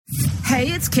Hey,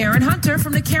 it's Karen Hunter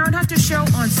from The Karen Hunter Show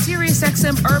on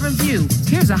SiriusXM Urban View.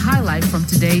 Here's a highlight from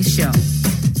today's show.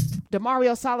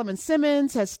 Damario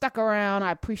Solomon-Simmons has stuck around.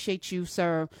 I appreciate you,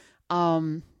 sir.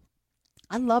 I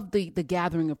love the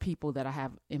gathering of people that I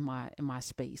have in my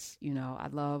space. You know, I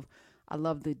love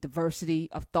the diversity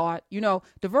of thought. You know,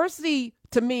 diversity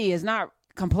to me is not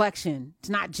complexion. It's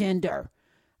not gender.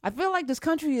 I feel like this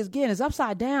country is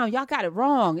upside down. Y'all got it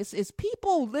wrong. It's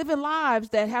people living lives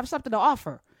that have something to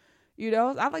offer. You know,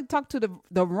 I like to talk to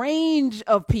the range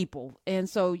of people. And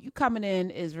so you coming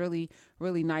in is really,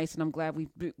 really nice. And I'm glad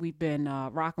we've been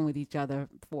rocking with each other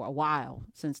for a while,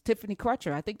 since Tiffany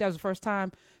Crutcher. I think that was the first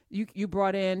time you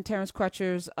brought in Terrence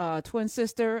Crutcher's twin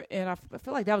sister. And I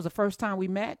feel like that was the first time we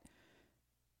met.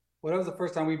 Well, that was the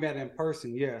first time we met in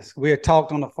person, yes. We had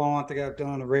talked on the phone. I think I've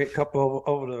done a couple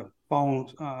over the phone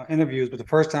interviews. But the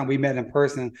first time we met in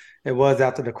person, it was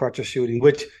after the Crutcher shooting,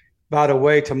 which, by the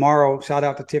way, tomorrow, shout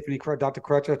out to Tiffany, Dr.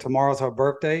 Crutcher. Tomorrow's her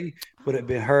birthday. Would have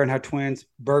been her and her twins'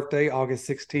 birthday, August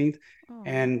 16th. Oh.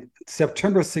 And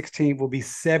September 16th will be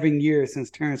 7 years since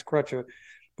Terrence Crutcher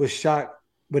was shot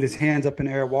with his hands up in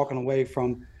the air walking away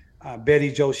from Betty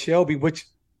Jo Shelby, which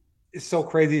is so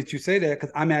crazy that you say that,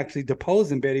 because I'm actually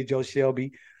deposing Betty Jo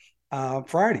Shelby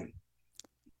Friday.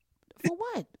 For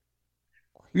what?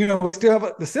 You know,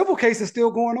 still the civil case is still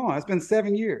going on. It's been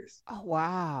 7 years. Oh,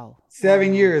 wow.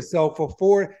 7 years. So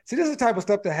this is the type of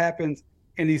stuff that happens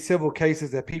in these civil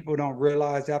cases that people don't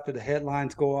realize after the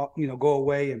headlines go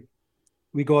away and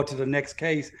we go to the next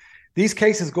case. These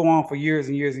cases go on for years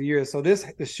and years and years. So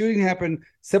the shooting happened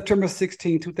September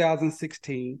 16,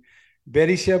 2016.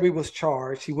 Betty Shelby was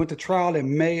charged. She went to trial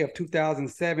in May of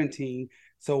 2017.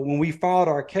 So when we filed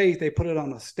our case, they put it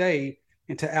on a stay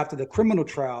until after the criminal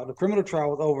trial. The criminal trial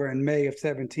was over in May of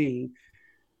 17.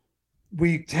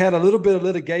 We had a little bit of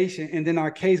litigation, and then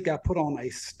our case got put on a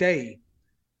stay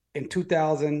in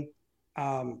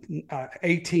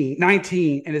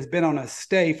 2019, and it's been on a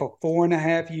stay for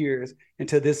 4.5 years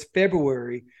until this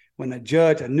February, when a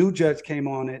new judge came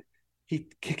on it. He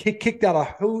kicked out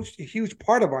a huge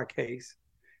part of our case,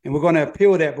 and we're going to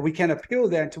appeal that, but we can't appeal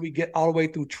that until we get all the way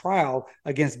through trial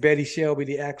against Betty Shelby,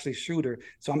 the actual shooter.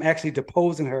 So I'm actually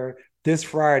deposing her this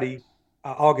Friday,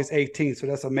 August 18th. So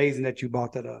that's amazing that you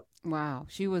brought that up. Wow.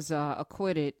 She was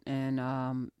acquitted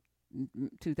in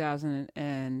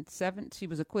 2007. She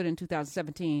was acquitted in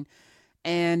 2017.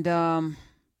 And I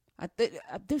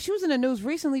think she was in the news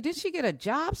recently. Did she get a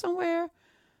job somewhere?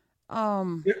 I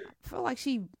feel like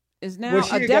she is now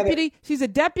a deputy. She's a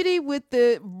deputy with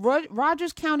the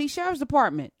Rogers County Sheriff's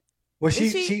Department. Well,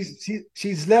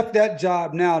 she's left that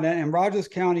job now. And Rogers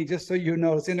County, just so you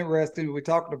know, it's interesting we're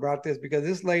talking about this, because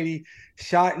this lady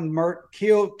shot and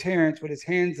killed Terrence with his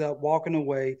hands up, walking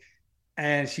away.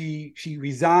 And she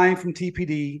resigned from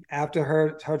TPD after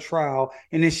her trial.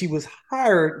 And then she was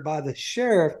hired by the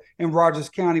sheriff in Rogers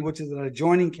County, which is an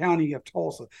adjoining county of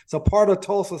Tulsa. So part of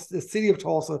Tulsa, the city of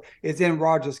Tulsa, is in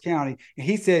Rogers County. And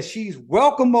he says she's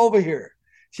welcome over here.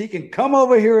 She can come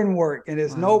over here and work, and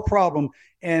there's no problem.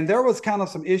 And there was kind of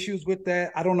some issues with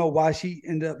that. I don't know why she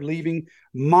ended up leaving.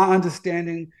 My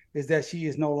understanding is that she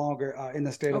is no longer in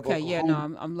the state of Oklahoma. Okay, yeah,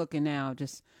 no, I'm looking now.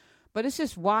 But it's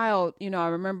just wild. You know, I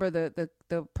remember the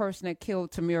person that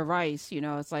killed Tamir Rice. You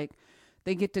know, it's like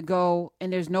they get to go,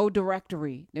 and there's no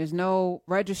directory. There's no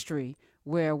registry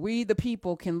where we, the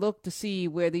people, can look to see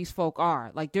where these folk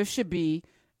are. Like, there should be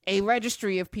a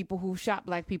registry of people who shot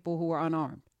black people who were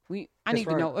unarmed. I need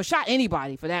to know, or shot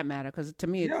anybody for that matter, because to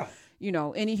me, you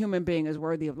know, any human being is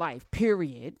worthy of life,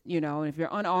 period. You know, and if you're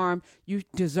unarmed, you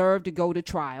deserve to go to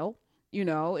trial. You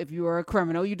know, if you are a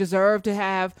criminal, you deserve to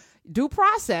have due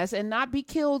process and not be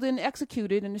killed and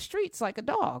executed in the streets like a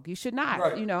dog. You should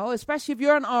not, you know, especially if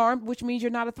you're unarmed, which means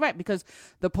you're not a threat, because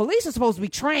the police are supposed to be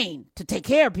trained to take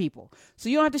care of people. So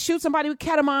you don't have to shoot somebody with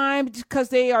ketamine because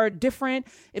they are different.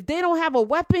 If they don't have a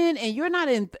weapon and you're not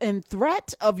in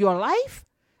threat of your life,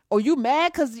 or you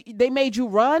mad because they made you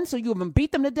run so you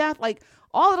beat them to death, like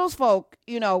all of those folk,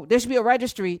 you know, there should be a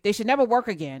registry. They should never work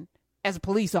again as a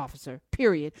police officer,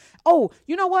 period. Oh,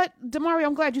 you know what, Damario,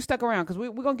 I'm glad you stuck around, because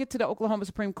we're going to get to the Oklahoma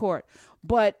Supreme Court.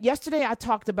 But yesterday I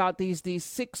talked about these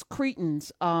 6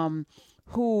 Cretans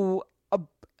who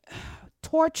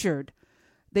tortured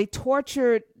 2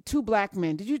 black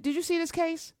men. Did you see this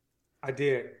case? I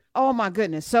did. Oh my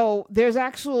goodness. So there's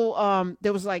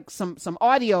there was like some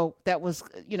audio that was,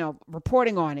 you know,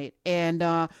 reporting on it. And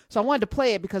so I wanted to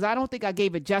play it because I don't think I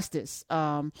gave it justice.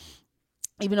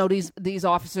 Even though these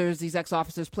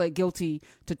ex-officers pled guilty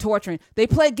to torturing, they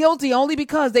pled guilty only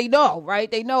because they know,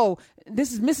 right? They know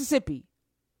this is Mississippi.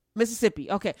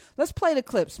 Okay, let's play the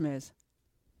clips, Miz.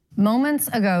 Moments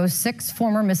ago, 6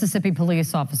 former Mississippi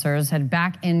police officers had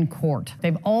back in court.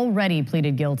 They've already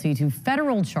pleaded guilty to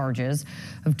federal charges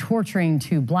of torturing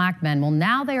 2 black men. Well,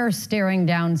 now they are staring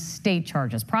down state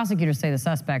charges. Prosecutors say the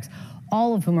suspects,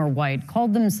 all of whom are white,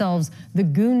 called themselves the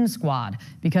Goon Squad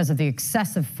because of the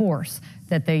excessive force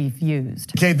that they've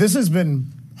used. Okay, this has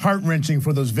been heart-wrenching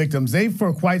for those victims. They,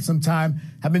 for quite some time,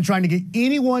 have been trying to get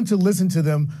anyone to listen to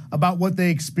them about what they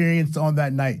experienced on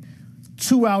that night.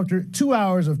 2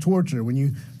 hours of torture. When you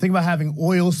think about having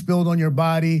oil spilled on your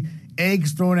body,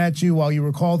 eggs thrown at you while you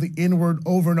recall the N-word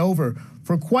over and over.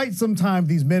 For quite some time,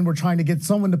 these men were trying to get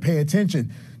someone to pay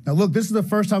attention. Now, look, this is the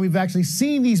first time we've actually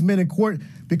seen these men in court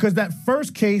because that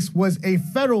first case was a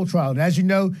federal trial. And as you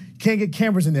know, you can't get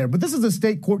cameras in there. But this is a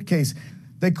state court case.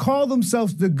 They call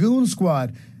themselves the Goon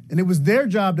Squad, and it was their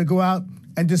job to go out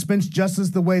and dispense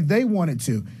justice the way they wanted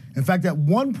to. In fact, at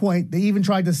one point, they even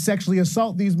tried to sexually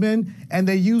assault these men, and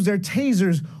they used their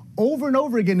tasers over and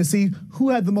over again to see who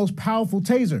had the most powerful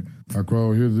taser. I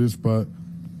crawled here to this spot,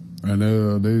 and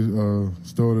they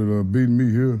started beating me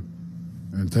here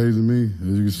and tasing me.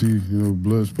 As you can see,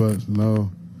 blood spots and all.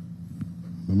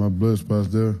 And my blood spots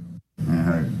there.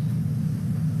 Man,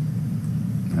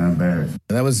 I'm embarrassed.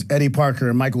 That was Eddie Parker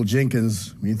and Michael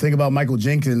Jenkins. When you think about Michael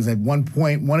Jenkins, at one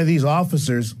point, one of these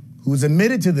officers who was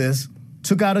admitted to this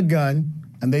took out a gun,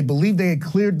 and they believed they had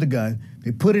cleared the gun.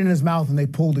 They put it in his mouth, and they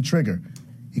pulled the trigger.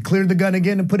 He cleared the gun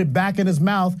again and put it back in his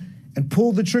mouth and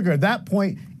pulled the trigger. At that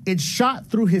point, it shot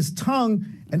through his tongue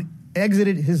and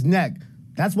exited his neck.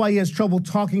 That's why he has trouble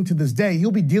talking to this day.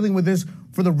 He'll be dealing with this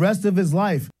for the rest of his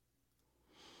life.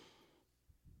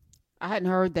 I hadn't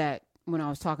heard that when I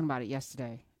was talking about it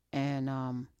yesterday. And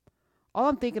all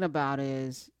I'm thinking about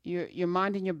is you're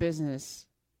minding your business,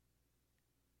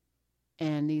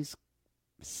 and these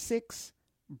 6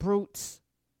 brutes,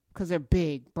 because they're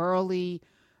big, burly,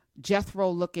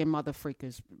 Jethro-looking mother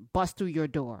freakers, bust through your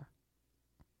door.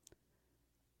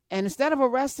 And instead of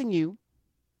arresting you,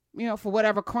 for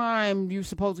whatever crime you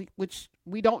supposedly, which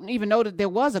we don't even know that there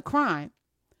was a crime,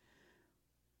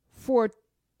 for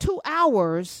 2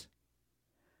 hours.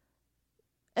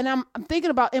 And I'm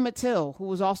thinking about Emmett Till, who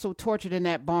was also tortured in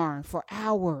that barn for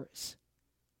hours.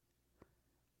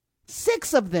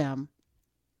 6 of them.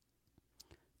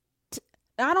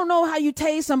 I don't know how you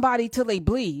tase somebody till they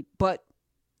bleed, but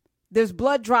there's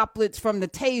blood droplets from the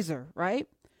taser, right?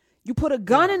 You put a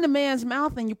gun in the man's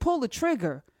mouth and you pull the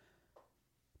trigger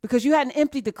because you hadn't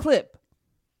emptied the clip,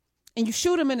 and you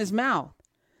shoot him in his mouth.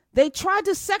 They tried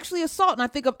to sexually assault, and I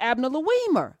think of Abner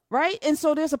Louimer, right? And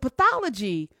so there's a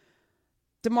pathology,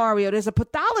 Damario, there's a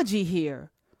pathology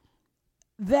here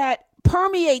that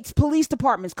permeates police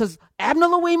departments, because Abner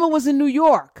Louimer was in New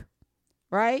York,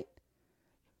 right?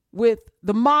 With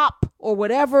the mop or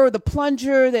whatever, the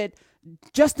plunger that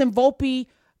Justin Volpe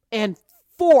and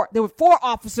there were 4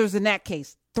 officers in that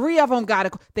case. 3 of them got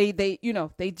it.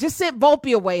 They just sent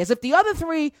Volpe away as if the other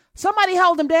 3, somebody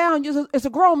held him down. It's a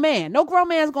grown man. No grown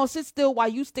man's going to sit still while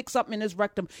you stick something in his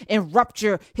rectum and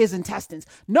rupture his intestines.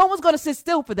 No one's going to sit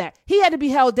still for that. He had to be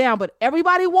held down, but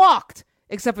everybody walked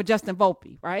except for Justin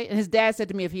Volpe, right? And his dad said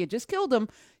to me, if he had just killed him,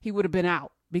 he would have been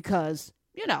out because,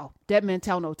 dead men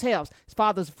tell no tales. His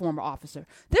father's a former officer.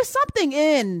 There's something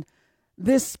in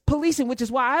this policing, which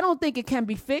is why I don't think it can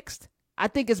be fixed. I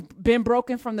think it's been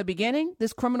broken from the beginning,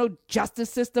 this criminal justice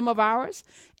system of ours.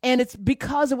 And it's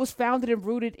because it was founded and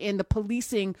rooted in the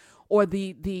policing, or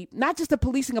the not just the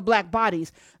policing of black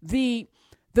bodies, the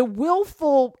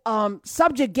willful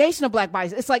subjugation of black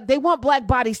bodies. It's like they want black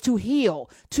bodies to heal,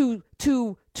 to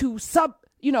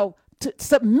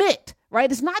submit,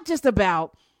 right? It's not just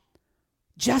about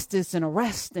justice and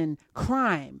arrest and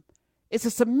crime. It's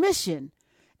a submission.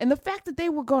 And the fact that they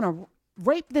were going to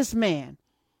rape this man,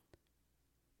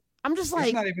 I'm just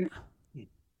like, I'm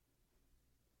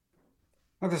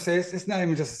just saying, it's not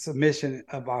even just a submission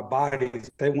of our bodies.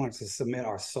 They want to submit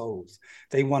our souls.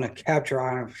 They want to capture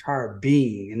our entire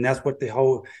being. And that's what the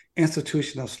whole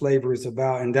institution of slavery is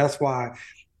about. And that's why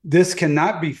this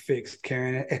cannot be fixed,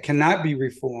 Karen. It cannot be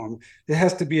reformed. There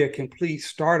has to be a complete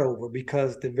start over,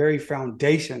 because the very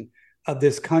foundation of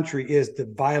this country is the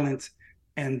violence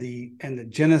and the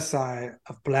genocide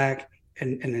of Black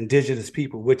and indigenous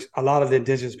people, which a lot of the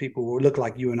indigenous people will look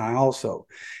like you and I also.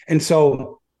 And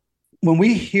so when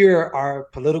we hear our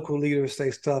political leaders say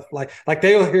stuff like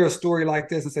they'll hear a story like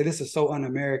this and say, this is so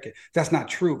un-American. That's not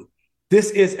true.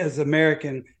 This is as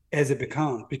American as it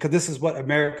becomes, because this is what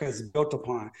America is built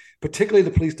upon, particularly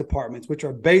the police departments, which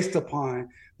are based upon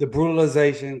the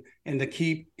brutalization and to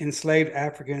keep enslaved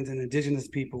Africans and indigenous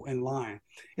people in line.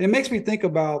 And it makes me think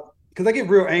about, because I get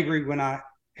real angry when I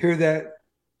hear that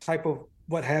type of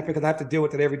what happened because I have to deal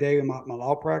with it every day in my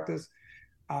law practice.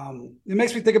 It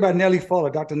makes me think about Nellie Fuller,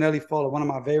 Dr. Nellie Fuller, one of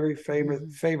my very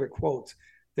favorite quotes,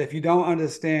 that if you don't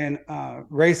understand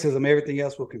racism, everything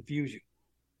else will confuse you.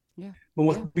 Yeah.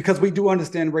 But because we do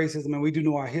understand racism and we do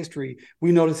know our history,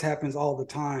 we know this happens all the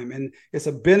time. And it's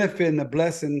a benefit and a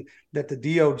blessing that the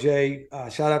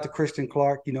DOJ, shout out to Kristen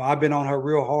Clark, I've been on her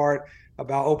real hard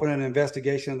about opening an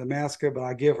investigation of the massacre, but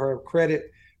I give her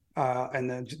credit and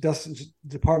the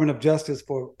Department of Justice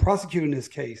for prosecuting this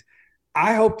case.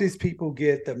 I hope these people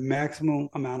get the maximum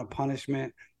amount of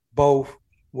punishment,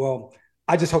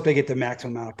 I just hope they get the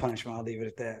maximum amount of punishment. I'll leave it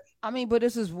at that. I mean, but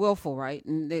this is willful, right?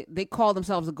 And they call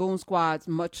themselves the Goon Squads,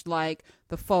 much like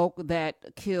the folk that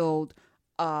killed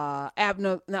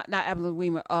Abner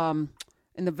Weemer,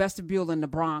 in the vestibule in the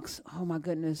Bronx. Oh my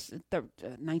goodness,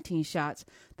 19 shots.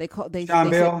 Sean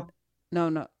Bell.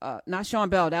 No, not Sean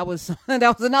Bell. That was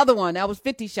another one. That was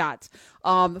 50 shots.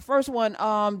 The first one,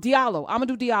 Diallo,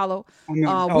 Amadou Diallo. We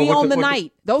own the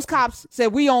night. Those cops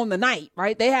said we own the night,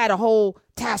 right? They had a whole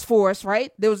task force,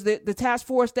 right? There was the task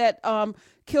force that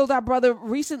killed our brother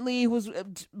recently, who was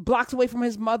blocks away from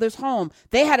his mother's home.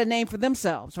 They had a name for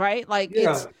themselves, right? Like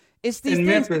it's these in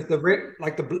things. Memphis,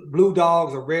 the blue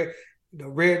dogs or the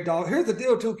red dog. Here's the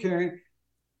deal, too, Karen.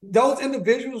 Those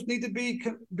individuals need to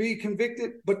be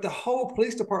convicted, but the whole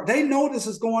police department, they know this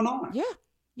is going on. Yeah.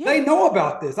 They know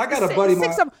about this. I got a buddy.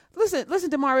 Listen,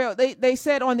 Damario. They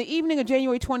said on the evening of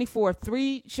January 24th,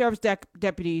 3 sheriff's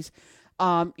deputies,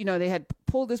 they had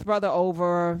pulled this brother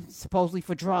over supposedly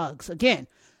for drugs. Again,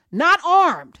 not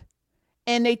armed,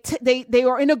 and they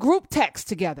were in a group text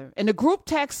together. And the group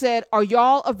text said, "Are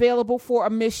y'all available for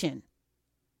a mission?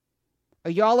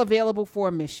 Are y'all available for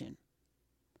a mission?"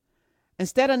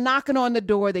 Instead of knocking on the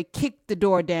door, they kicked the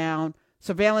door down.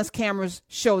 Surveillance cameras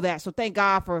show that. So thank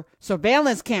God for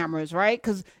surveillance cameras, right?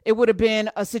 Because it would have been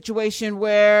a situation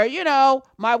where,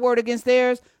 my word against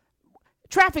theirs.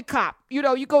 Traffic cop, you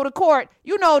go to court,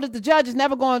 that the judge is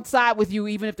never going to side with you,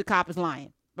 even if the cop is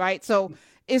lying, right? So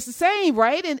it's the same,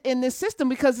 right, in this system,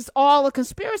 because it's all a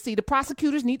conspiracy. The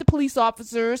prosecutors need the police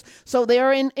officers, so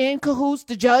they're in cahoots.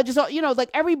 The judges,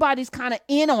 everybody's kind of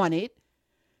in on it.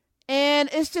 And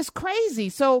it's just crazy.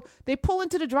 So they pull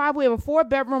into the driveway of a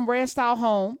 4-bedroom ranch-style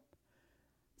home.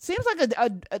 Seems like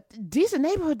a decent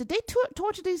neighborhood. Did they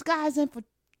torture these guys in for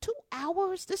 2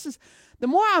 hours? The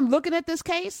more I'm looking at this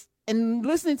case and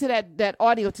listening to that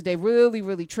audio today really,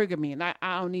 really triggered me. And I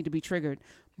don't need to be triggered,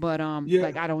 but I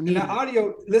don't need the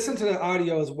audio. Listen to the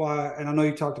audio is why, and I know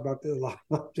you talked about this a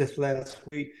lot just last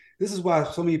week. This is why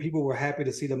so many people were happy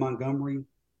to see the Montgomery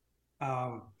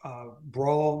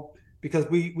brawl. Because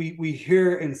we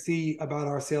hear and see about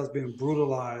ourselves being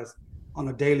brutalized on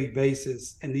a daily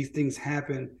basis, and these things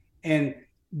happen, and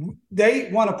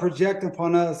they want to project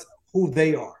upon us who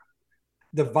they are,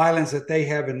 the violence that they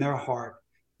have in their heart,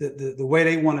 the way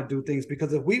they want to do things.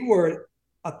 Because if we were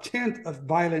a tenth of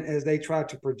violent as they try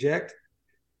to project,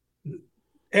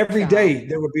 every day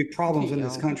there would be problems in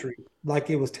this country, like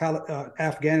it was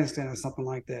Afghanistan or something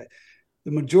like that.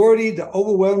 The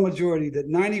overwhelming majority, that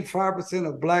 95%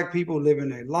 of Black people living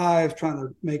their lives, trying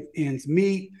to make ends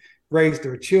meet, raise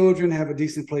their children, have a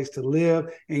decent place to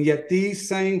live. And yet these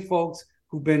same folks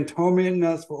who've been tormenting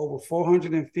us for over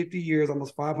 450 years,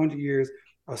 almost 500 years,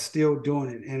 are still doing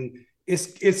it. And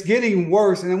it's getting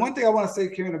worse. And then one thing I want to say,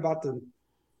 Karen, about the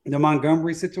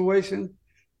Montgomery situation,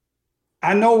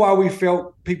 I know why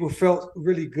people felt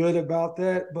really good about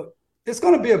that, but it's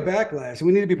going to be a backlash. And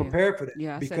we need to be prepared for that.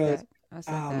 Yeah, because I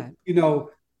said that.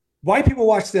 White people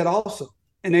watch that also,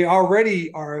 and they already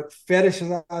are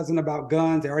fetishizing about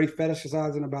guns. They're already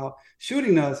fetishizing about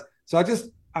shooting us. So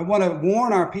I want to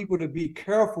warn our people to be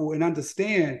careful and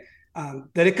understand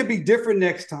that it could be different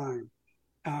next time.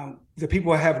 The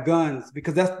people have guns,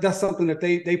 because that's something that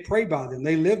they pray by them.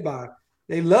 They live by.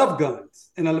 They love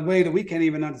guns in a way that we can't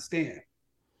even understand.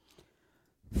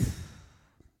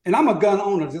 And I'm a gun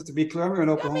owner, just to be clear. I'm here in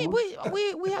Oklahoma. I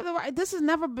mean, we have the right. This has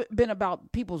never been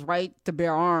about people's right to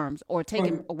bear arms or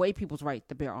taking away people's right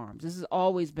to bear arms. This has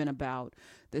always been about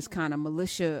this kind of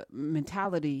militia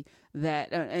mentality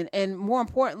that, and more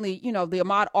importantly, the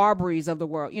Ahmaud Arbery's of the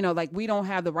world. Like, we don't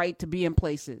have the right to be in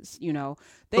places.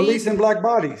 Policing Black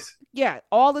bodies. Yeah,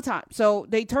 all the time. So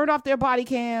they turned off their body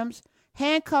cams,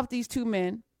 handcuffed these 2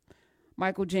 men,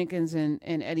 Michael Jenkins and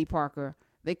Eddie Parker.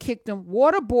 They kicked them,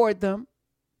 waterboarded them,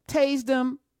 tased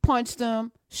them, punched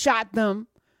them, shot them,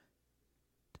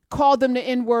 called them the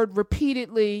N-word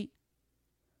repeatedly.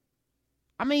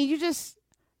 I mean,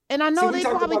 and I know they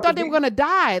probably thought they were going to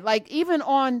die. Like, even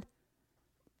on,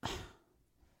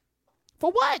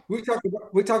 for what? We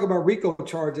talk about RICO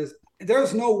charges,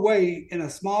 there's no way in a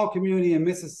small community in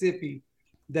Mississippi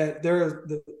that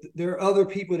there are other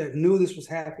people that knew this was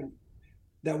happening,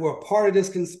 that were a part of this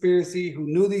conspiracy, who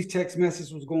knew these text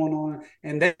messages was going on,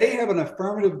 and they have an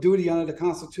affirmative duty under the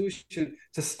Constitution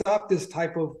to stop this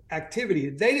type of activity.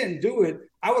 If they didn't do it,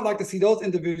 I would like to see those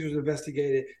individuals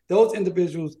investigated, those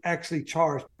individuals actually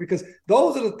charged, because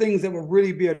those are the things that will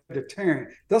really be a deterrent.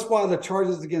 That's why the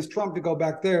charges against Trump, to go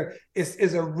back there,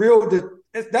 is a real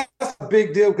that's a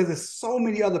big deal, because there's so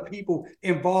many other people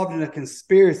involved in a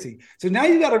conspiracy. So now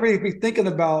you got to really be thinking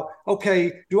about,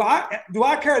 okay, do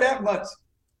I care that much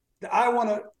that I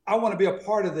want to be a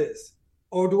part of this,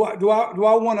 or do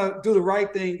I want to do the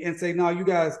right thing and say, no, you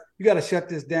guys, you got to shut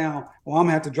this down, or I'm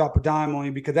gonna have to drop a dime on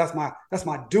you, because that's my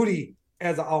duty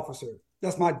as an officer.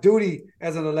 That's my duty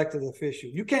as an elected official.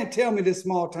 You can't tell me this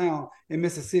small town in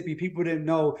Mississippi, people didn't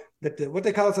know that what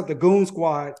they call itself, the Goon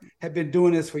Squad, had been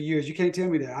doing this for years. You can't tell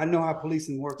me that. I know how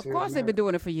policing works. Of course, they've been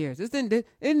doing it for years. This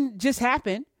didn't just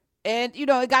happen, and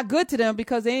it got good to them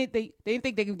because they didn't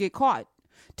think they could get caught.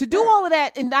 To do all of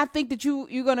that and not think that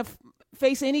you're going to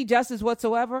face any justice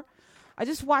whatsoever. I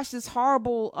just watched this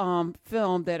horrible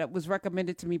film that was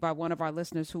recommended to me by one of our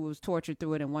listeners who was tortured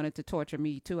through it and wanted to torture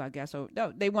me too, I guess. So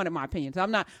no, they wanted my opinion. So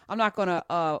I'm not going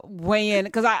to weigh in,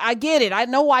 because I get it. I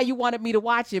know why you wanted me to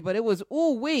watch it, but it was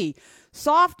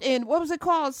soft and what was it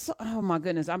called? Oh my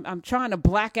goodness, I'm trying to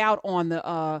black out on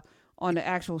the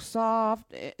actual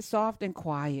soft and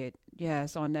quiet.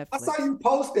 Yes, on Netflix. I saw you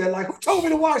post that, like, who told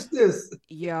me to watch this?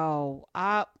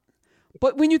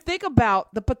 But when you think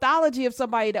about the pathology of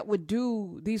somebody that would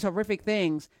do these horrific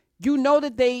things, you know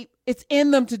that it's in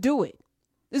them to do it.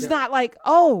 It's not like,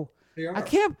 I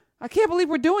can't believe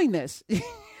we're doing this.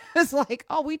 It's like,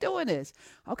 we doing this.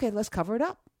 Okay, let's cover it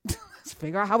up. Let's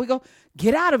figure out how we go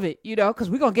get out of it, because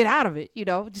we're going to get out of it,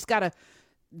 just got to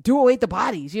do away with the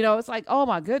bodies, It's like, oh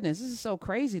my goodness, this is so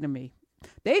crazy to me.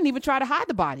 They didn't even try to hide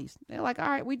the bodies. They're like, all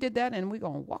right, we did that, and we're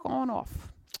going to walk on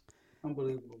off.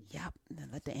 Unbelievable. Yep. Then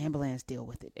let the ambulance deal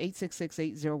with it.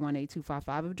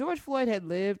 866-801-8255. If George Floyd had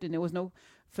lived and there was no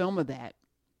film of that,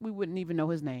 we wouldn't even know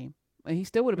his name. And he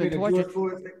still would have been tortured.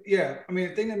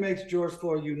 The thing that makes George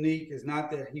Floyd unique is not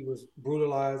that he was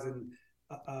brutalized and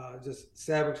just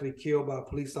savagely killed by a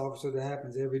police officer. That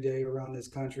happens every day around this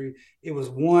country. It was,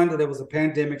 one, that there was a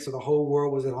pandemic, so the whole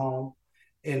world was at home.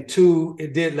 And two,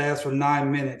 it did last for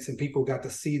 9 minutes, and people got to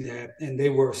see that. And they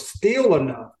were still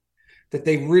enough that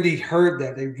they really heard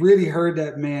that. They really heard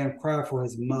that man cry for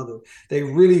his mother. They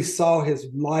really saw his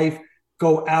life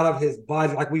go out of his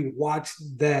body. Like, we watched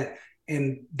that.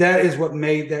 And that is what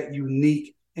made that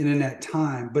unique and in that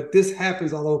time. But this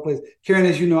happens all over the place. Karen,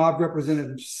 as you know, I've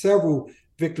represented several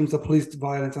victims of police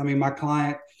violence. I mean, my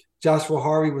client, Joshua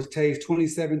Harvey, was tased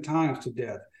 27 times to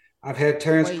death. I've had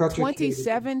Terrence Crutcher.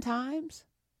 27 times?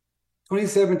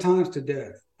 27 times to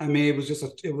death. I mean, it was just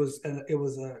it was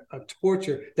a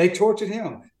torture. They tortured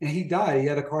him, and he died. He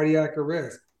had a cardiac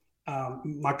arrest.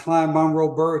 My client,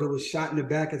 Monroe Bird, who was shot in the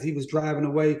back as he was driving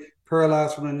away,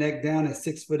 paralyzed from the neck down, at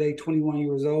 6'8", 21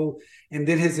 years old. And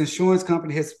then his insurance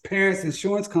company, his parents'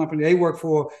 insurance company, they work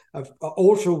for an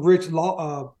ultra-rich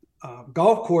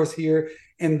golf course here,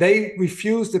 and they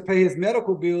refused to pay his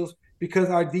medical bills because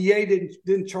our DA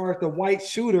didn't charge the white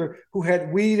shooter who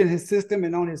had weed in his system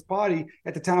and on his body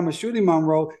at the time of shooting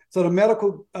Monroe. So the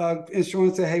medical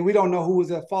insurance said, hey, we don't know who was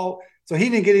at fault. So he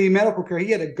didn't get any medical care. He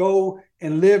had to go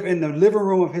and live in the living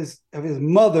room of his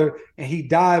mother, and he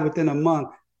died within a month,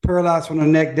 paralyzed from the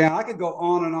neck down. I could go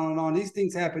on and on and on. These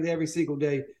things happen every single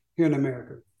day here in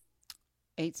America.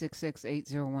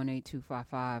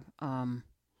 866-801-8255.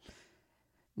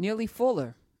 Neely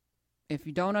Fuller. If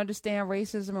you don't understand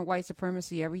racism and white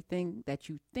supremacy, everything that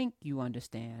you think you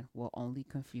understand will only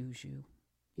confuse you.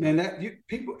 Man,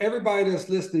 everybody that's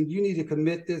listening, you need to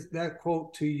commit that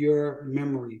quote to your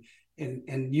memory.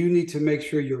 And you need to make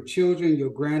sure your children,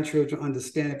 your grandchildren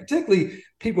understand it, particularly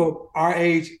people our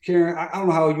age. Karen, I don't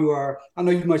know how old you are. I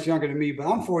know you're much younger than me, but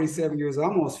I'm 47 years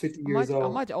old. I'm almost 50 years old.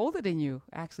 I'm much older than you,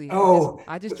 actually. Oh.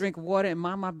 I just drink water and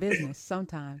mind my business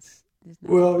sometimes.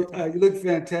 Well, you look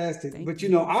fantastic. But,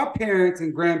 our parents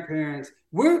and grandparents,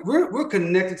 we're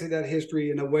connected to that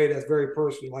history in a way that's very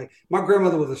personal. Like, my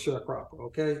grandmother was a sharecropper,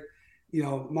 okay?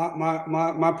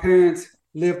 My parents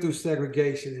lived through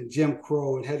segregation and Jim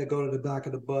Crow and had to go to the back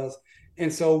of the bus.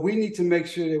 And so we need to make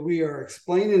sure that we are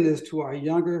explaining this to our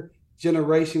younger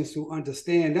generations to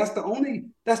understand. That's the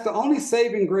only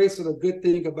saving grace or the good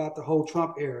thing about the whole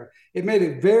Trump era. It made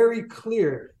it very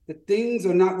clear that things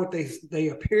are not what they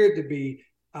appeared to be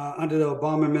under the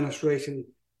Obama administration.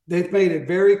 They've made it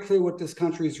very clear what this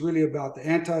country is really about. The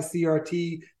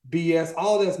anti-CRT, BS,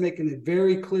 all that's making it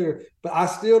very clear. But I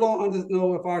still don't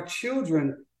know if our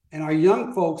children and our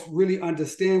young folks really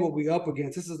understand what we're up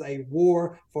against. This is a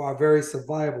war for our very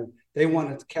survival. They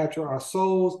want to capture our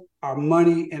souls, our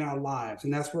money, and our lives.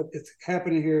 And that's what is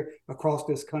happening here across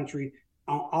this country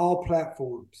on all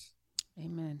platforms.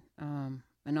 Amen. An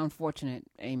unfortunate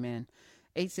amen.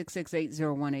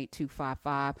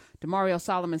 866-801-8255. Damario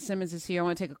Solomon-Simmons is here. I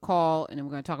want to take a call, and then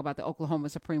we're going to talk about the Oklahoma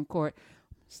Supreme Court.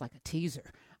 It's like a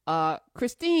teaser.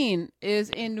 Christine is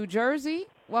in New Jersey.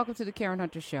 Welcome to the Karen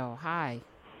Hunter Show. Hi.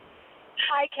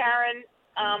 Hi, Karen.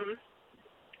 I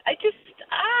just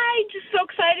so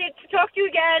excited to talk to you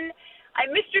again. I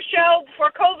missed your show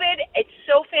before COVID. It's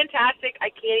so fantastic.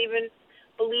 I can't even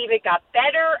believe it got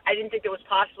better. I didn't think it was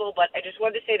possible, but I just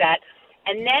wanted to say that.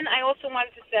 And then I also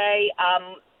wanted to say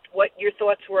what your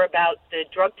thoughts were about the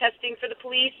drug testing for the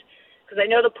police, because I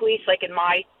know the police, like in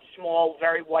my small,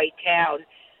 very white town,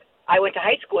 I went to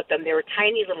high school with them. They were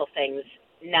tiny little things,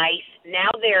 nice.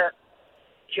 Now they're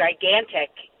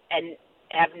gigantic and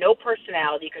have no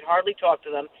personality. You could hardly talk to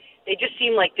them. They just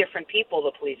seem like different people,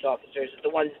 the police officers,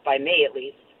 the ones by me at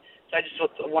least. So I just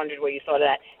wondered what you thought of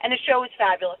that. And the show is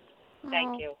fabulous.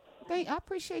 Thank you. I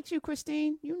appreciate you,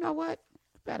 Christine. You know what?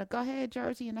 Better go ahead,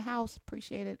 Jersey in the house.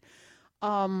 Appreciate it.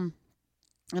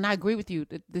 And I agree with you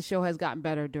that the show has gotten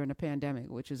better during the pandemic,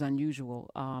 which is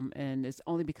unusual. And it's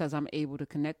only because I'm able to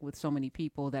connect with so many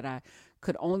people that I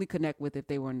could only connect with if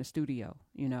they were in the studio.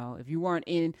 You know, if you were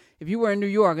in New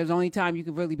York, it was the only time you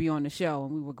could really be on the show.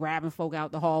 And we were grabbing folk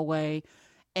out the hallway,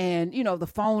 and you know, the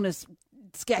phone is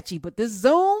sketchy, but this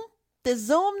Zoom,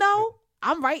 no,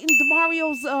 I'm writing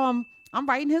Damario's, I'm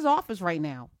writing his office right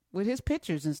now with his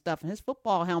pictures and stuff and his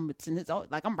football helmets and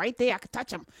like I'm right there. I could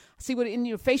touch him. See what in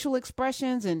your facial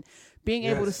expressions and being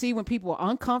able to see when people are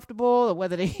uncomfortable or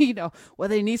whether they,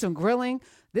 whether they need some grilling.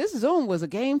 This Zoom was a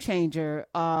game changer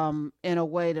in a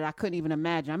way that I couldn't even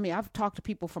imagine. I mean, I've talked to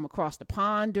people from across the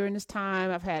pond during this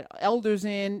time. I've had elders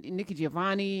in, Nikki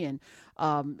Giovanni and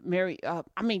Mary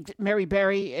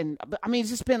Berry. And I mean, it's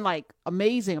just been like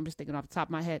amazing. I'm just thinking off the top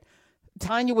of my head.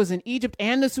 Tanya was in Egypt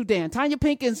and the Sudan. Tanya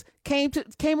Pinkins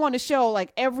came on the show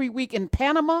like every week in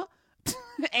Panama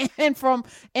and from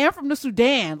the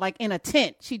Sudan, like in a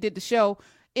tent. She did the show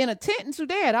in a tent in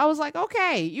Sudan. I was like,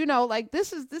 okay, like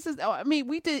this is, I mean,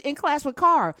 we did In Class with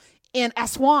Carr in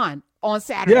Aswan on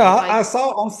Saturday. Yeah, like, I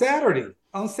saw on Saturday.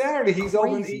 On Saturday, he's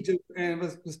over in Egypt, and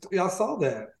I saw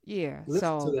that. Yeah,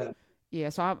 Listen to that. Yeah,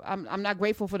 so I'm not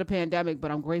grateful for the pandemic,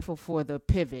 but I'm grateful for the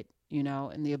pivot,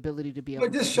 and the ability to be able.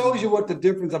 But this shows you what the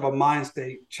difference of a mind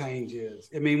state change is.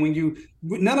 I mean,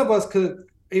 none of us could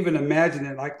even imagine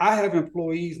it. Like I have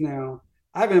employees now.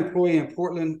 I have an employee in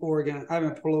Portland, Oregon. I have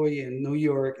an employee in New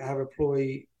York. I have an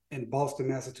employee in Boston,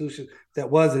 Massachusetts that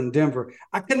was in Denver.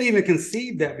 I couldn't even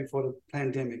conceive that before the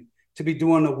pandemic to be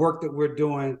doing the work that we're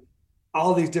doing,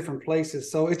 all these different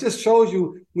places. So it just shows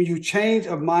you when you change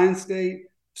a mind state,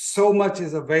 so much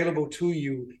is available to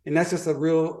you. And that's just a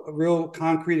real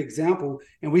concrete example.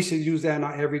 And we should use that in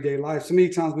our everyday life. So many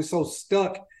times we're so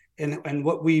stuck in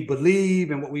what we believe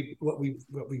and what we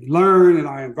learn in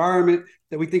our environment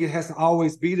that we think it has to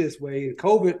always be this way. And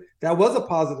COVID, that was a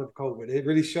positive COVID. It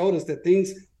really showed us that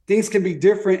things can be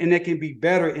different and they can be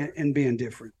better in being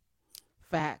different.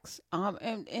 Facts.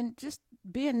 And just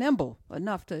being nimble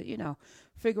enough to,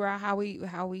 figure out how we're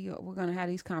going to have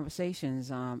these conversations.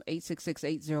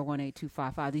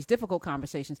 866-801-8255, these difficult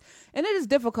conversations. And it is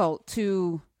difficult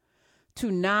to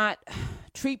not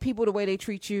treat people the way they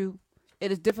treat you.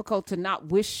 It is difficult to not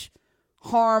wish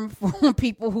harm for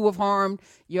people who have harmed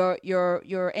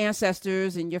your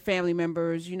ancestors and your family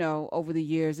members, over the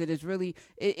years. It is really,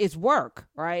 it's work,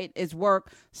 right? It's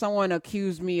work. Someone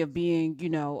accused me of being,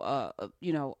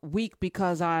 weak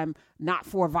because I'm not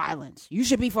for violence. You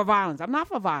should be for violence. I'm not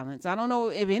for violence. I don't know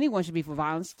if anyone should be for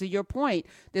violence. To your point,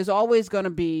 there's always going to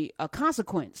be a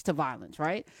consequence to violence,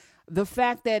 right? The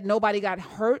fact that nobody got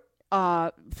hurt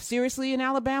seriously in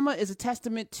Alabama is a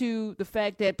testament to the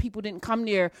fact that people didn't come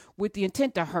there with the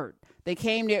intent to hurt. They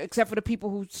came there, except for the people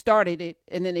who started it,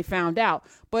 and then they found out.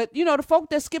 But the folk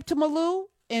that skipped to Malou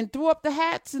and threw up the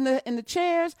hats and the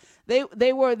chairs,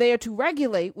 they were there to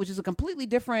regulate, which is a completely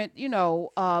different,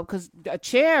 because a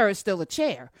chair is still a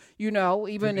chair,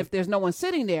 even if there's no one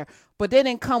sitting there. But they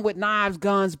didn't come with knives,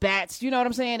 guns, bats. You know what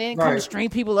I'm saying? They didn't come to string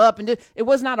people up, and it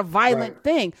was not a violent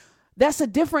thing. That's a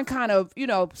different kind of,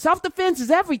 self-defense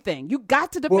is everything. You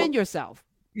got to defend yourself.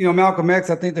 Malcolm X,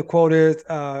 I think the quote is,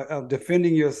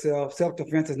 defending yourself,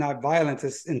 self-defense is not violence,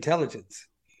 it's intelligence.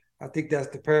 I think that's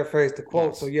to paraphrase the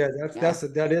quote. Yes. So yeah,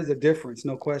 that is a difference,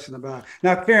 no question about it.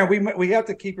 Now, Karen, we have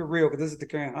to keep it real because this is the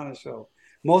Karen Hunter show.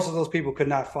 Most of those people could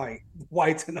not fight,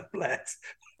 whites and the blacks.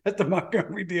 That's the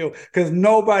Montgomery deal, because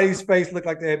nobody's face looked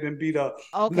like they had been beat up.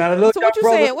 Okay. Now, So what you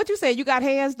saying? What you saying? You got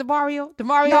hands, Damario?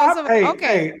 No,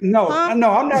 okay. No, huh?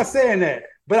 no, I'm not saying that.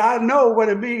 But I know what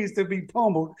it means to be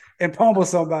pummeled and pummel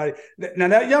somebody. Now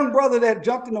that young brother that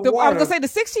jumped in the water. I was gonna say the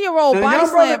 60-year-old body young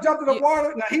brother that jumped in the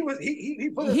water. Now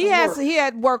he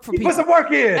had work for people. Put some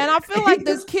work in. And I feel like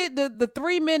this kid, the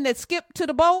three men that skipped to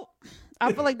the boat,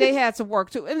 I feel like they had some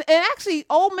work too. And actually,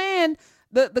 old man,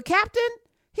 the captain,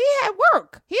 he had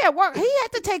work. He had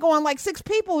to take on like 6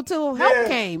 people until help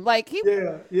came. Like he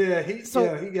was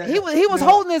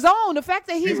holding his own. The fact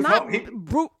that he's not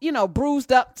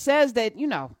bruised up says that,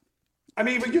 I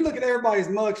mean, when you look at everybody's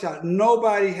mugshot,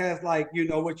 nobody has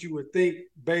what you would think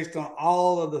based on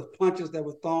all of the punches that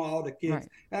were thrown, all the kicks. Right.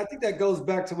 And I think that goes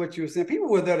back to what you were saying. People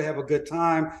were there to have a good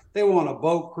time. They were on a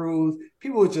boat cruise.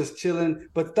 People were just chilling.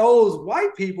 But those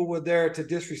white people were there to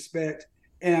disrespect.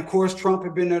 And of course, Trump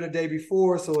had been there the day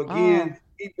before. So again,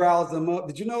 he roused them up.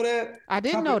 Did you know that? I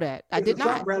didn't know that. I did not.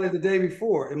 Trump rallied the day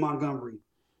before in Montgomery.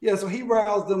 Yeah, so he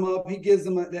roused them up. He gives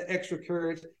them that extra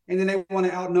courage, and then they want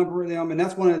to outnumber them. And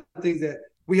that's one of the things that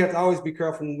we have to always be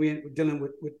careful when we're dealing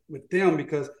with them,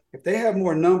 because if they have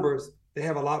more numbers, they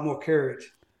have a lot more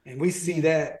courage. And we see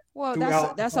that. Well,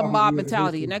 that's a mob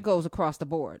mentality, and that goes across the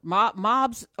board.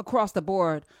 Mobs across the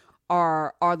board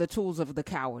are the tools of the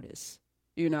cowardice.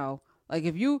 Like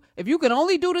if you can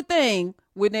only do the thing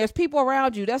when there's people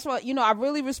around you, that's what, I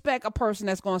really respect a person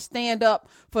that's going to stand up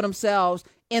for themselves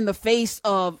in the face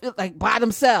of, like, by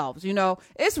themselves.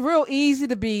 It's real easy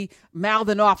to be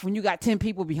mouthing off when you got 10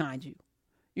 people behind you.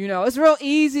 It's real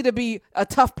easy to be a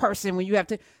tough person when you have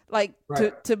to, like,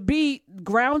 right. to be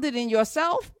grounded in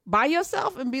yourself, by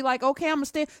yourself, and be like, okay, I'm gonna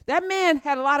stand. That man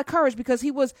had a lot of courage because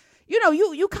he was, he's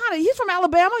from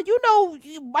Alabama.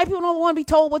 White people don't want to be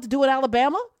told what to do in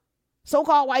Alabama.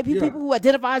 So-called white people who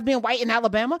identify as being white in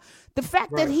Alabama. The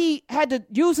fact that he had to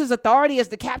use his authority as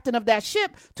the captain of that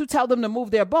ship to tell them to move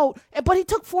their boat, but he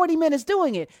took 40 minutes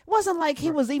doing it. It wasn't like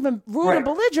he was even rude and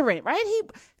belligerent, right?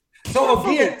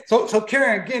 So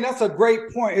Karen, again, that's a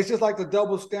great point. It's just like the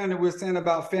double standard we're saying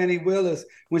about Fannie Willis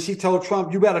when she told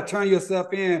Trump, you better turn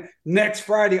yourself in next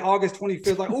Friday, August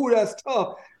 25th. Like, ooh, that's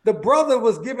tough. The brother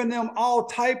was giving them all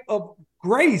type of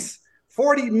grace,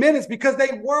 40 minutes, because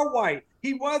they were white.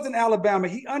 He was in Alabama.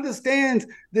 He understands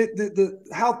the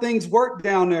how things work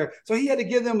down there. So he had to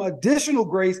give them additional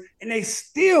grace, and they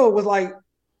still was like,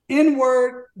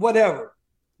 N-word, whatever.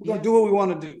 We're going to do what we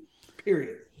want to do,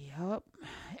 period. Yep.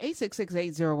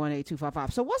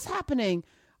 866-801-8255. So what's happening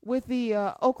with the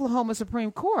Oklahoma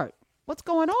Supreme Court? What's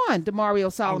going on,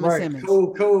 Damario Solomon-Simmons?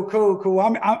 Cool.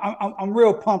 I'm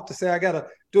real pumped to say I got to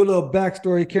do a little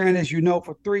backstory, Karen. As you know,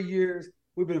 for 3 years,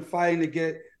 we've been fighting to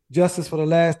get justice for the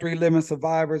last 3 living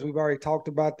survivors. We've already talked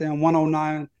about them.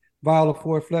 109, Viola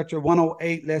Ford Fletcher.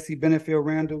 108, Leslie Benefield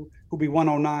Randall, who'll be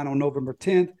 109 on November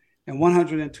 10th. And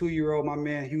 102-year-old, my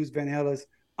man, Hughes Van Ellis,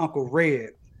 Uncle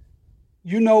Red.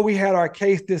 We had our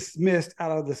case dismissed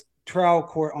out of the trial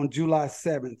court on July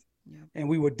 7th. Yep. And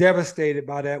we were devastated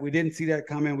by that. We didn't see that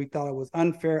coming. We thought it was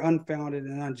unfair, unfounded,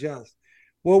 and unjust.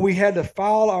 Well, we had to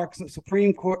file our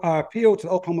Supreme Court appeal to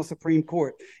the Oklahoma Supreme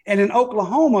Court. And in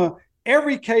Oklahoma,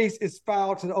 every case is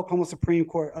filed to the Oklahoma Supreme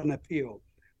Court on appeal.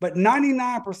 But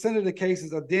 99% of the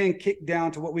cases are then kicked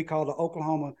down to what we call the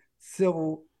Oklahoma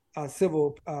Civil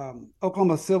Appeals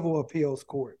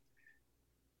Court.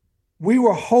 We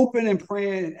were hoping and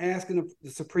praying and asking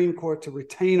the Supreme Court to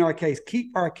retain our case,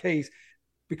 keep our case,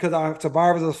 because our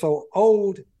survivors are so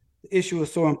old, the issue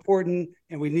is so important,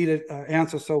 and we needed an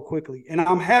answer so quickly. And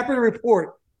I'm happy to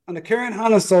report on the Karen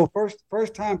Hunter show,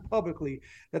 first time publicly,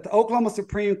 that the Oklahoma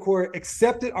Supreme Court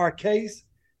accepted our case.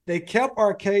 They kept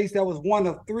our case. That was one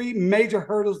of 3 major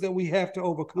hurdles that we have to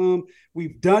overcome.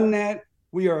 We've done that.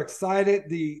 We are excited.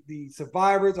 The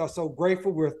survivors are so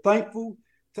grateful. We're thankful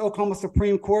to Oklahoma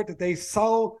Supreme Court that they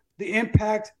saw the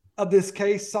impact of this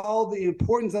case, saw the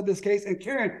importance of this case. And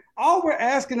Karen, all we're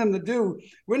asking them to do,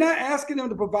 we're not asking them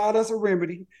to provide us a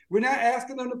remedy. We're not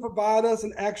asking them to provide us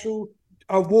an actual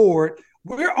award.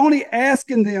 We're only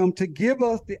asking them to give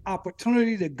us the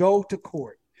opportunity to go to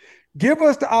court. Give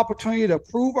us the opportunity to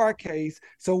prove our case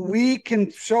so we can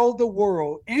show the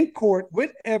world in court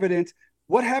with evidence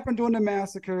what happened during the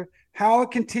massacre, how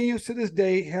it continues to this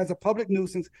day, has a public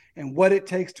nuisance, and what it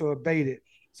takes to abate it.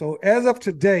 So as of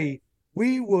today,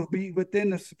 we will be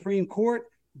within the Supreme Court.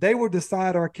 They will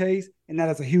decide our case, and that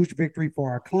is a huge victory for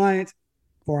our clients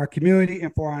for our community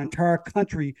and for our entire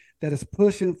country that is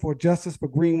pushing for justice for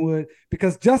Greenwood,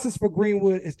 because justice for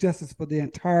Greenwood is justice for the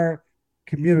entire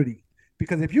community.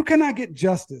 Because if you cannot get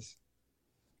justice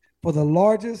for the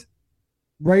largest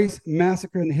race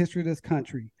massacre in the history of this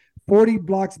country, 40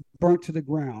 blocks burnt to the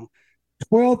ground,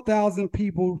 12,000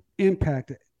 people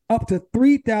impacted, up to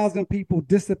 3,000 people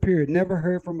disappeared, never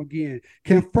heard from again,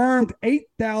 confirmed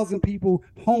 8,000 people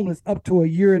homeless up to a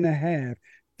year and a half,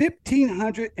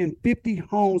 1,550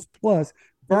 homes plus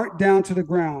burnt down to the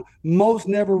ground, most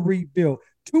never rebuilt,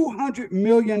 $200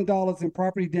 million in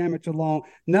property damage alone.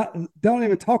 Don't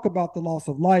even talk about the loss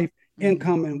of life,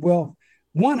 income, and wealth.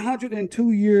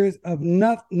 102 years of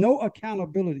no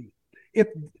accountability. If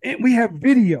we have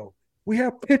video, we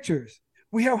have pictures,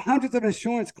 we have hundreds of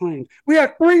insurance claims, we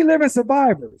have 3 living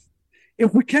survivors.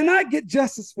 If we cannot get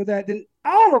justice for that, then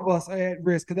all of us are at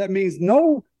risk, because that means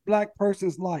no Black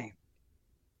person's life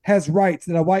has rights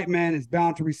that a white man is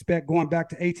bound to respect, going back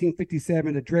to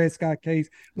 1857, the Dred Scott case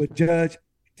with Judge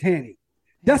Taney.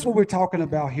 That's what we're talking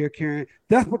about here, Karen.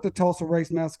 That's what the Tulsa Race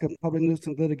Massacre public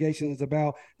nuisance litigation is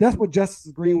about. That's what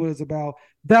Justice Greenwood is about.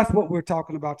 That's what we're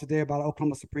talking about today about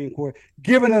Oklahoma Supreme Court,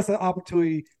 giving us an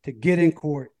opportunity to get in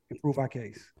court and prove our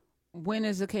case. When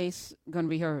is the case going to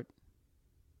be heard?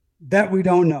 That we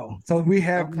don't know. So we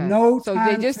have no time. So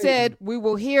they just said we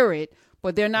will hear it,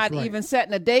 but they're not even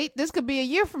setting a date. This could be a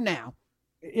year from now.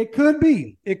 It could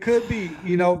be. It could be.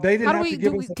 You know, they didn't have to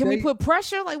give us a Can date. we put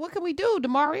pressure? Like, what can we do,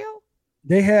 Damario?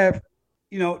 They have,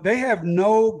 they have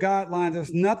no guidelines.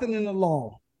 There's nothing in the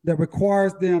law that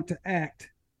requires them to act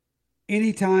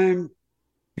anytime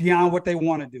beyond what they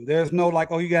want to do. There's no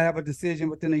like, oh, you got to have a decision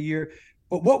within a year.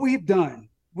 But what we've done,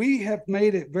 we have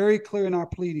made it very clear in our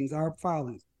pleadings, our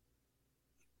filings,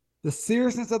 the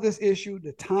seriousness of this issue,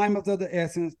 the time of the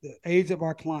essence, the age of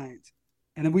our clients.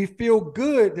 And we feel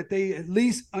good that they at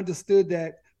least understood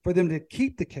that for them to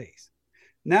keep the case.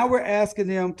 Now we're asking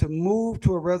them to move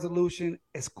to a resolution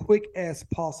as quick as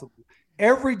possible.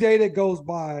 Every day that goes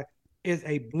by is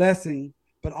a blessing,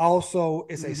 but also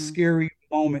it's a scary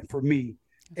moment for me.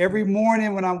 Every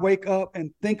morning when I wake up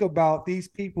and think about these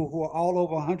people who are all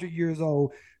over 100 years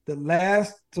old, the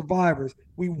last survivors,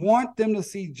 we want them to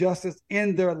see justice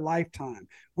in their lifetime.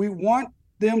 We want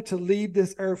them to leave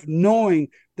this earth knowing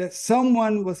that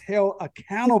someone was held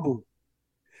accountable,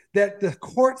 that the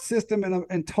court system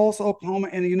in Tulsa, Oklahoma,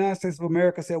 and the United States of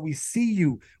America said, we see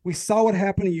you. We saw what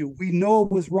happened to you. We know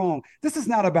it was wrong. This is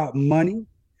not about money.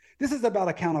 This is about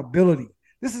accountability.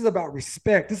 This is about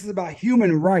respect. This is about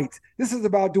human rights. This is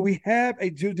about, do we have a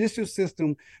judicial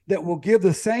system that will give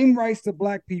the same rights to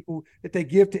Black people that they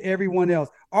give to everyone else?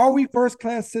 Are we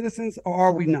first-class citizens or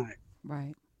are we not?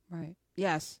 Right.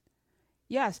 Yes.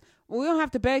 Well, we don't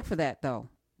have to beg for that, though.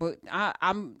 But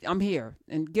I'm here.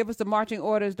 And give us the marching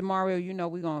orders, Damario. You know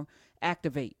we're going to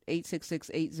activate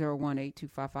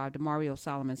 866-801-8255. Damario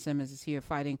Solomon-Simmons is here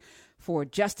fighting for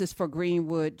justice for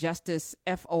Greenwood, justice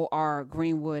FOR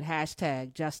Greenwood,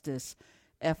 hashtag justice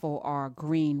FOR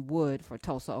Greenwood for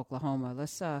Tulsa, Oklahoma.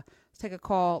 Let's take a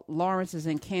call. Lawrence is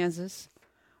in Kansas.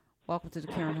 Welcome to the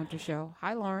Karen Hunter Show.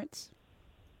 Hi, Lawrence.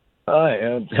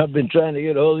 Hi. I've been trying to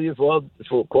get a hold of you for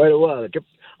quite a while.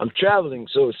 I'm traveling,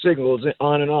 so signals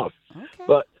on and off. Okay.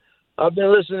 But I've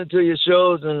been listening to your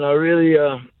shows, and I'm really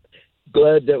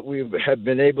glad that we have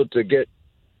been able to get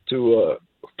to a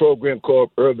program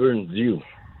called Urban View.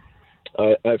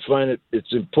 I find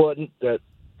it's important that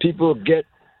people get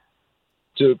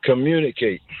to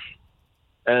communicate.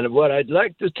 And what I'd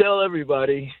like to tell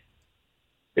everybody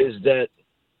is that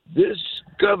this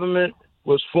government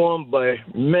was formed by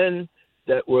men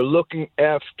that were looking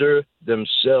after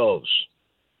themselves.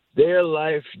 Their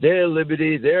life, their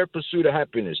liberty, their pursuit of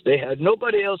happiness. They had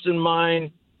nobody else in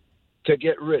mind to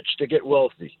get rich, to get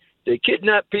wealthy. They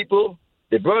kidnapped people.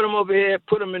 They brought them over here,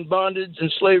 put them in bondage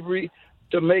and slavery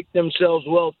to make themselves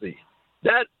wealthy.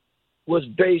 That was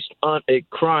based on a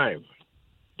crime.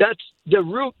 That's the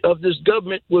root of this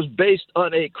government, was based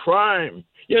on a crime.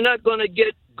 You're not going to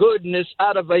get goodness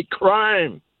out of a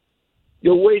crime.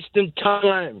 You're wasting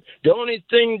time. The only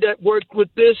thing that worked with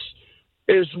this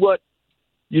is what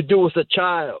you do with a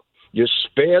child. You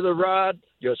spare the rod,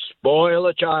 you spoil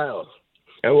a child.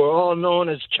 And we're all known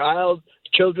as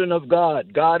children of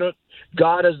God. God is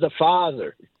the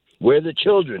Father. We're the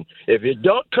children. If you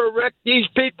don't correct these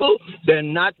people, they're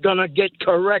not going to get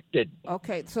corrected.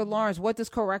 Okay, so Lawrence, what does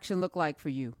correction look like for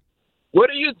you? What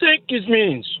do you think it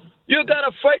means? You got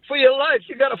to fight for your life.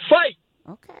 You got to fight.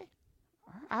 Okay.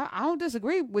 I don't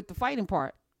disagree with the fighting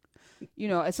part.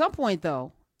 At some point,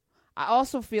 though, I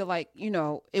also feel like,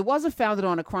 it wasn't founded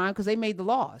on a crime because they made the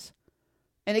laws.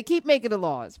 And they keep making the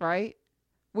laws, right?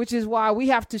 which is why we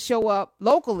have to show up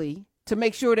locally to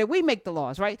make sure that we make the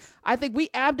laws, right? I think we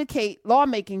abdicate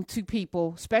lawmaking to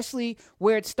people, especially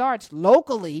where it starts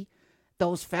locally.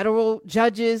 Those federal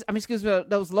judges,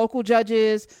 those local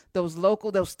judges,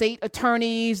 those state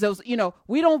attorneys,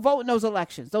 we don't vote in those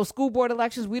elections. Those school board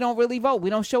elections, we don't really vote.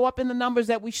 We don't show up in the numbers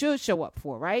that we should show up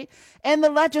for, right? And the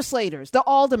legislators, the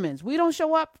aldermen, we don't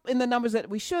show up in the numbers that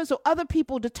we should. So other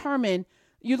people determine.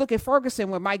 You look at Ferguson,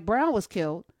 where Mike Brown was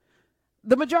killed.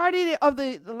 The majority of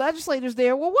the legislators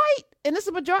there were white, and it's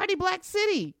a majority black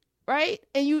city, right?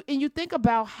 And you think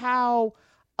about how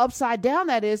upside down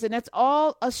that is, and that's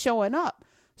all us showing up.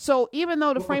 So even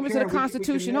though the framers of the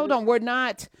Constitution,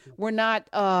 we're not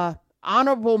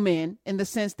honorable men in the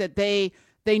sense that they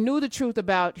knew the truth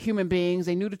about human beings,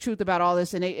 they knew the truth about all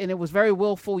this, and it was very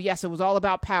willful. Yes, it was all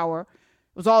about power.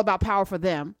 It was all about power for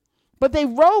them, but they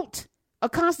wrote a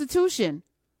constitution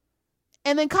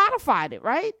and then codified it,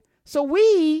 right? So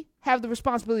we have the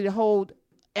responsibility to hold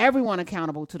everyone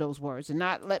accountable to those words and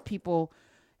not let people,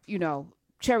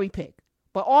 cherry pick.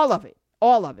 But all of it.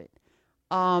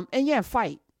 And yeah,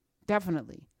 fight,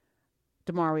 definitely.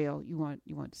 Damario, you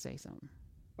want to say something?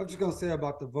 I'm just going to say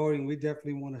about the voting, we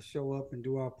definitely want to show up and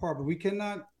do our part, but we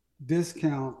cannot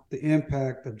discount the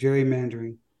impact of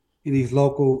gerrymandering in these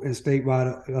local and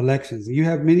statewide elections. And you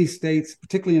have many states,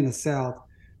 particularly in the South,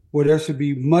 where there should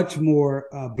be much more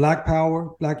black power,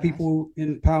 black people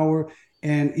in power,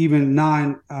 and even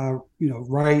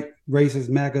right, racist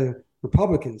MAGA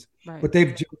Republicans. Right. But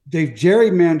they've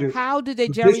gerrymandered. How did they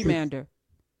gerrymander?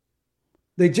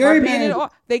 They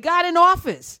gerrymandered. They got in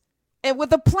office and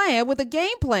with a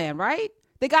game plan, right?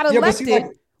 They got elected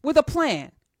with a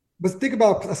plan. But think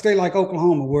about a state like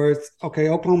Oklahoma, where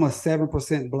Oklahoma is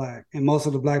 7% black, and most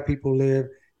of the black people live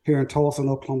here in Tulsa and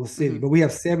Oklahoma City. Mm-hmm. But we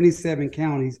have 77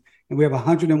 counties, and we have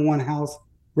 101 House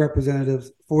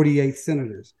representatives, 48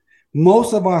 senators.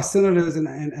 Most of our senators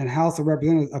and House of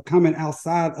Representatives are coming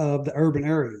outside of the urban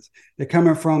areas. They're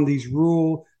coming from these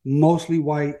rural, mostly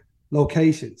white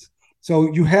locations.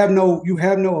 So you have no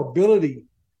ability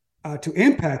to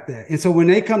impact that. And so when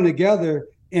they come together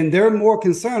and they're more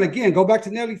concerned, again, go back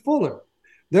to Nellie Fuller,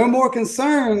 they're more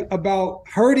concerned about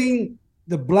hurting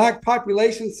the black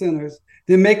population centers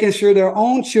than making sure their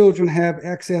own children have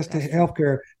access to health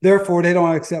care. Therefore, they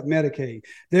don't accept Medicaid.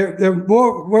 They're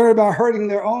more worried about hurting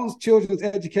their own children's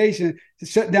education to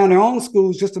shut down their own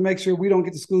schools just to make sure we don't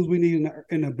get the schools we need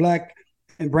in the black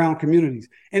and brown communities.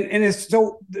 And it's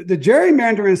so the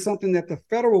gerrymandering is something that the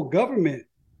federal government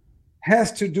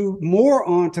has to do more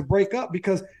on to break up,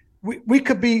 because we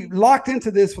could be locked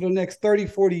into this for the next 30,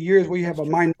 40 years where you have a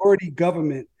minority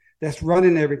government that's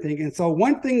running everything. And so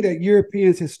one thing that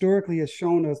Europeans historically has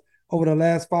shown us over the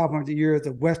last 500 years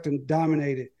of Western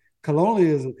dominated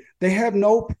colonialism, they have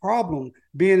no problem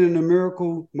being a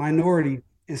numerical minority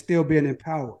and still being in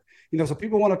power. So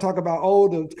people want to talk about,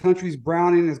 the country's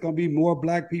browning, there's going to be more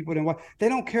black people than what. They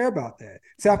don't care about that.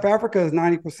 South Africa is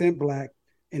 90% black,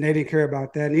 and they didn't care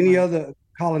about that. And any other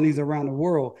colonies around the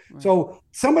world. Right. So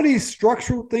some of these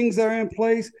structural things that are in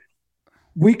place,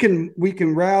 we can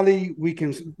rally, we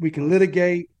can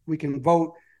litigate, we can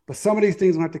vote, but some of these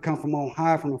things will have to come from on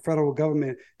high, from the federal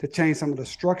government, to change some of the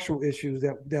structural issues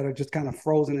that are just kind of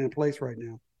frozen in place right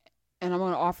now. And I'm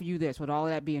going to offer you this, with all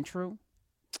of that being true.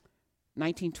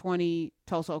 1920,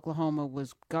 Tulsa, Oklahoma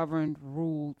was governed,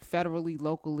 ruled federally,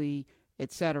 locally,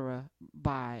 etc.,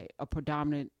 by a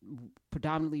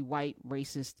predominantly white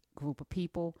racist group of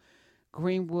people.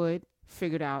 Greenwood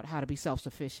figured out how to be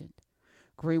self-sufficient.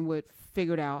 Greenwood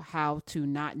figured out how to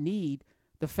not need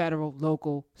the federal,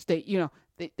 local, state.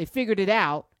 They figured it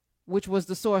out, which was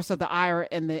the source of the ire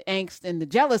and the angst and the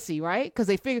jealousy, right? Because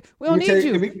they figured, we don't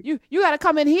need you. You got to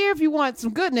come in here if you want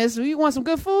some goodness, you want some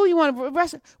good food, you want to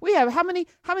rest. We have how many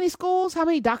schools, how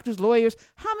many doctors, lawyers,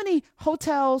 how many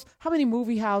hotels, how many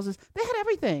movie houses? They had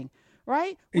everything,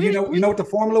 right? You know what the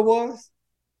formula was?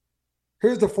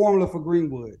 Here's the formula for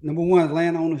Greenwood. Number one,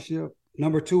 land ownership.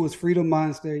 Number two is freedom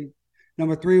mind state.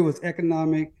 Number three was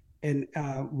economic and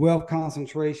wealth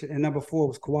concentration. And number four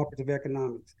was cooperative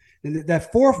economics. And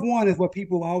that fourth one is what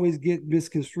people always get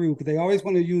misconstrued, because they always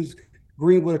want to use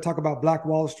Greenwood to talk about Black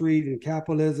Wall Street and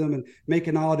capitalism and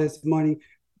making all this money.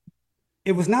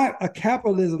 It was not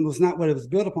capitalism was not what it was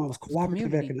built upon. It was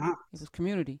cooperative economics. It was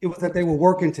community. It was that they were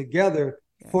working together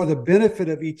for the benefit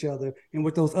of each other, and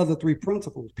with those other three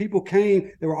principles. People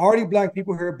came, there were already black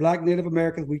people here, black Native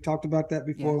Americans. We talked about that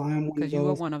before. Yeah, I am one of those. Because you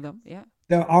were one of them, yeah.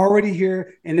 They're already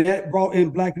here, and that brought in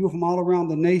black people from all around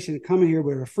the nation coming here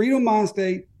with a freedom mind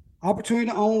state, opportunity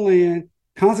to own land,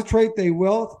 concentrate their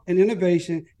wealth and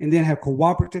innovation, and then have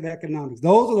cooperative economics.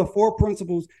 Those are the 4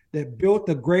 principles that built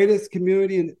the greatest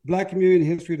community and Black community in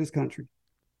the history of this country.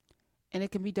 And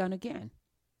it can be done again.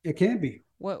 It can be.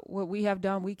 What we have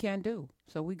done, we can do.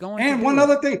 So we going. And one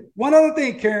other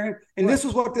thing, Karen, and this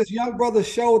was what this young brother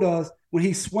showed us when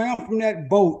he swam from that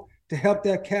boat to help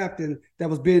that captain that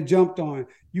was being jumped on.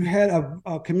 You had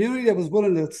a community that was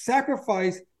willing to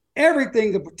sacrifice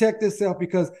everything to protect itself,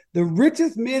 because the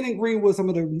richest men in Greenwood, some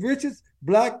of the richest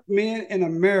Black men in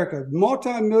America,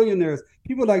 multimillionaires,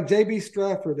 people like J.B.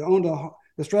 Stratford, that owned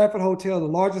the Stratford Hotel, the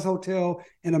largest hotel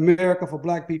in America for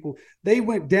Black people. They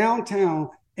went downtown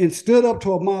and stood up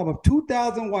to a mob of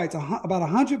 2,000 whites, about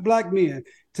 100 Black men,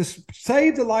 to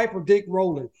save the life of Dick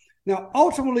Rowland. Now,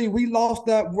 ultimately, we lost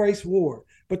that race war,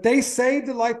 but they saved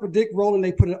the life of Dick Rowland.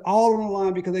 They put it all on the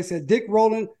line because they said, Dick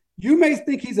Rowland, you may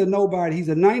think he's a nobody. He's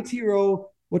a 19-year-old,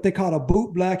 what they call a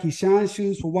boot Black. He shines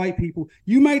shoes for white people.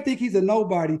 You may think he's a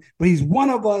nobody, but he's one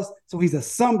of us, so he's a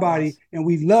somebody, and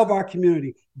we love our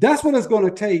community. That's what it's going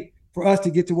to take for us to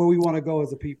get to where we want to go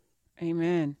as a people.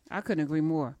 Amen. I couldn't agree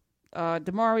more.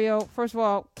 Damario, first of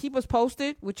all, keep us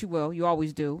posted, which you will. You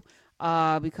always do,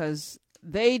 because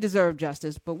they deserve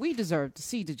justice, but we deserve to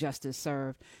see the justice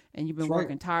served. And you've been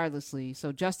working tirelessly.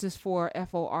 So Justice for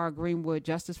FOR Greenwood,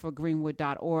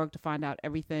 justiceforgreenwood.org to find out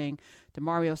everything.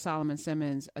 Damario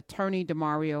Solomon-Simmons, Attorney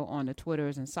Damario on the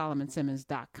Twitters, and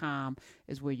SolomonSimmons.com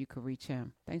is where you can reach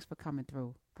him. Thanks for coming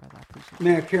through, brother. I appreciate it.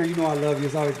 Man, Karen, you know I love you.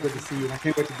 It's always good to see you. I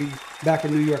can't wait to be back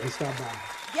in New York and stop by.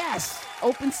 Yes.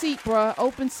 Open seat, bruh.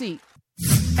 Open seat.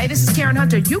 Hey, this is Karen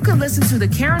Hunter. You can listen to The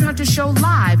Karen Hunter Show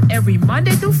live every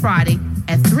Monday through Friday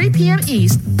at 3 p.m.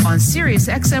 East on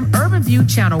SiriusXM Urban View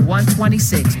Channel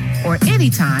 126 or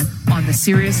anytime on the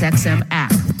SiriusXM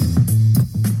app.